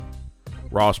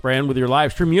Ross Brand with your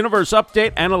Livestream Universe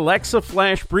update and Alexa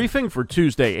flash briefing for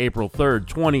Tuesday, April 3rd,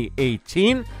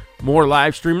 2018. More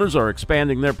live streamers are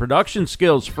expanding their production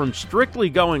skills from strictly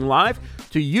going live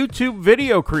to YouTube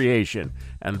video creation.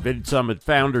 And VidSummit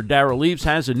founder Darrell Eves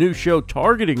has a new show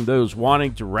targeting those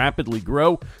wanting to rapidly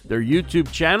grow their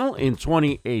YouTube channel in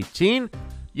 2018.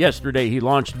 Yesterday, he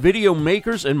launched Video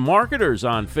Makers and Marketers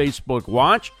on Facebook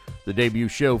Watch. The debut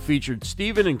show featured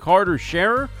Stephen and Carter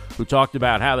Scherer, who talked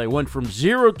about how they went from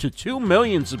 0 to 2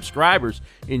 million subscribers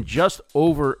in just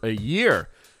over a year.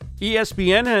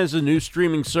 ESPN has a new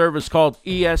streaming service called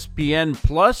ESPN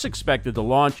Plus, expected to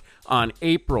launch on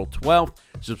April 12th.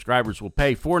 Subscribers will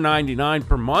pay $4.99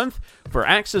 per month for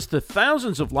access to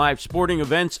thousands of live sporting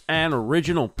events and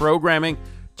original programming.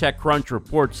 TechCrunch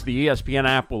reports the ESPN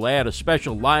app will add a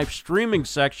special live streaming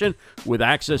section with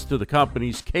access to the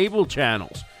company's cable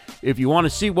channels. If you want to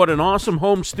see what an awesome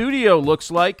home studio looks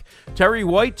like, Terry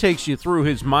White takes you through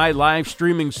his My Live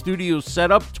Streaming Studio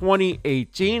Setup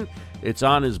 2018. It's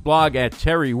on his blog at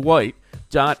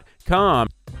terrywhite.com.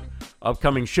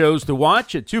 Upcoming shows to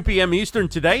watch at 2 p.m. Eastern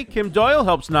today. Kim Doyle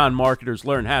helps non-marketers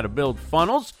learn how to build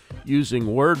funnels using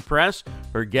WordPress.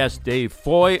 Her guest Dave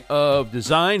Foy of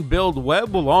Design Build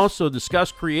Web will also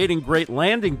discuss creating great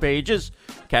landing pages.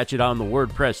 Catch it on the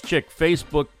WordPress Chick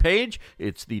Facebook page.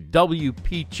 It's the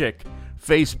WP Chick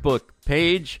Facebook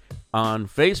page on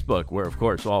Facebook, where, of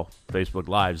course, all Facebook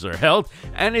Lives are held.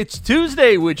 And it's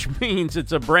Tuesday, which means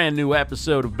it's a brand new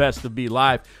episode of Best of Be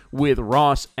Live with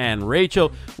Ross and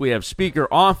Rachel. We have speaker,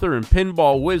 author, and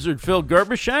pinball wizard Phil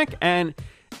Gerbyshak and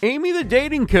Amy the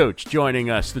Dating Coach joining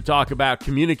us to talk about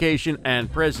communication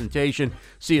and presentation.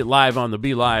 See it live on the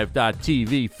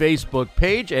BeLive.tv Facebook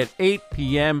page at 8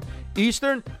 p.m.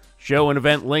 Eastern. Show and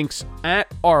event links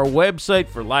at our website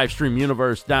for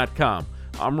LivestreamUniverse.com.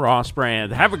 I'm Ross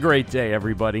Brand. Have a great day,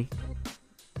 everybody.